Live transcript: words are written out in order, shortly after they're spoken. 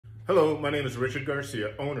Hello, my name is Richard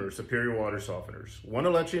Garcia, owner of Superior Water Softeners. Want to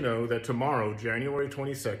let you know that tomorrow, January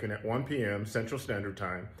 22nd at 1 p.m. Central Standard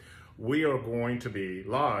Time, we are going to be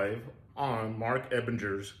live on Mark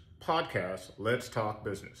Ebinger's podcast, Let's Talk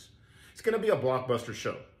Business. It's going to be a blockbuster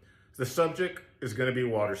show. The subject is going to be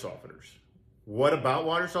water softeners. What about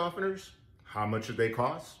water softeners? How much do they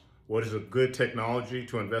cost? What is a good technology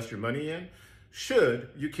to invest your money in?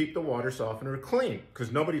 Should you keep the water softener clean? Because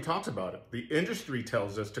nobody talks about it. The industry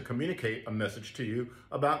tells us to communicate a message to you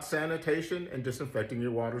about sanitation and disinfecting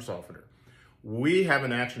your water softener. We have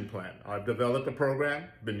an action plan. I've developed a program,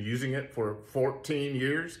 been using it for 14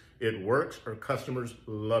 years. It works. Our customers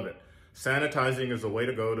love it. Sanitizing is the way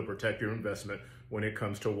to go to protect your investment when it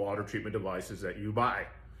comes to water treatment devices that you buy.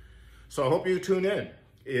 So I hope you tune in.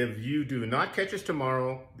 If you do not catch us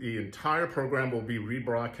tomorrow, the entire program will be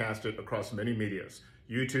rebroadcasted across many medias: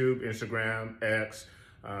 YouTube, Instagram, X,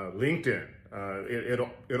 LinkedIn.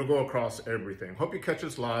 It'll go across everything. Hope you catch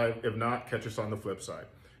us live. If not, catch us on the flip side.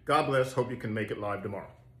 God bless. Hope you can make it live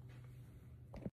tomorrow.